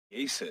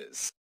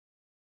Filariasis.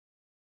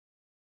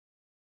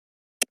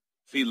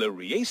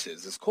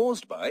 Filariasis is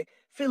caused by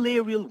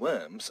filarial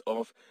worms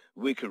of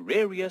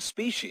Wuchereria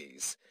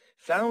species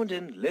found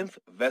in lymph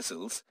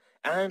vessels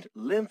and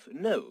lymph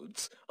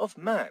nodes of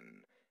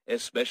man,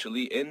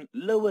 especially in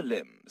lower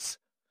limbs.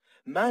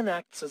 Man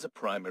acts as a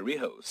primary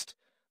host.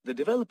 The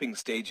developing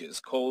stages,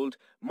 called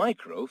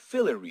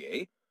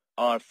microfilariae,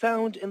 are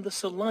found in the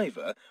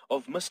saliva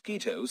of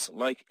mosquitoes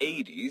like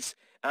Aedes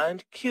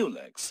and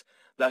Culex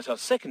that are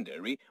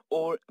secondary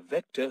or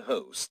vector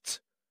hosts.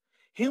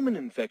 Human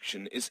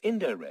infection is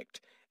indirect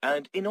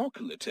and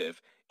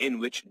inoculative, in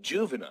which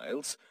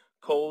juveniles,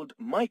 called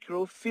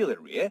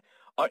microfilariae,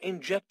 are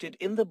injected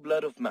in the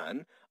blood of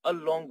man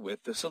along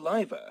with the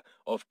saliva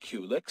of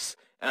Culex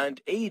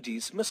and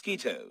Aedes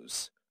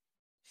mosquitoes.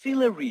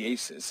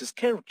 Filariasis is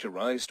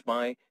characterized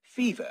by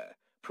fever,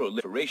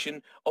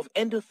 proliferation of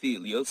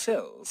endothelial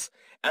cells,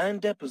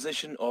 and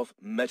deposition of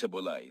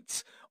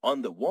metabolites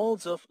on the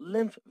walls of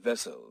lymph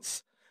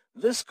vessels.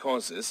 This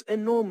causes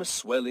enormous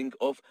swelling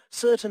of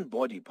certain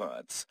body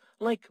parts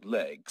like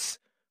legs,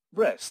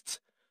 breasts,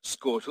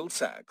 scrotal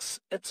sacs,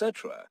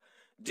 etc.,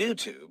 due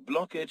to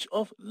blockage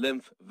of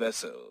lymph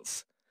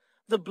vessels.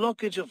 The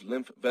blockage of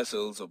lymph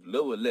vessels of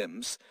lower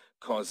limbs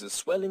causes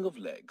swelling of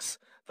legs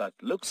that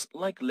looks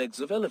like legs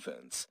of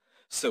elephants,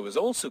 so is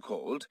also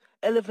called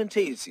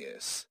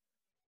elephantiasis.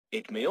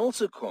 It may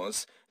also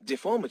cause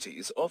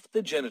deformities of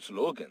the genital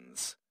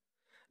organs.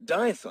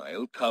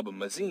 Diethyl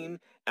carbamazine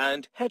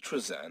and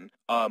hetrazane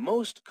are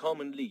most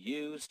commonly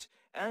used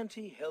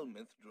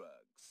anti-helminth drugs.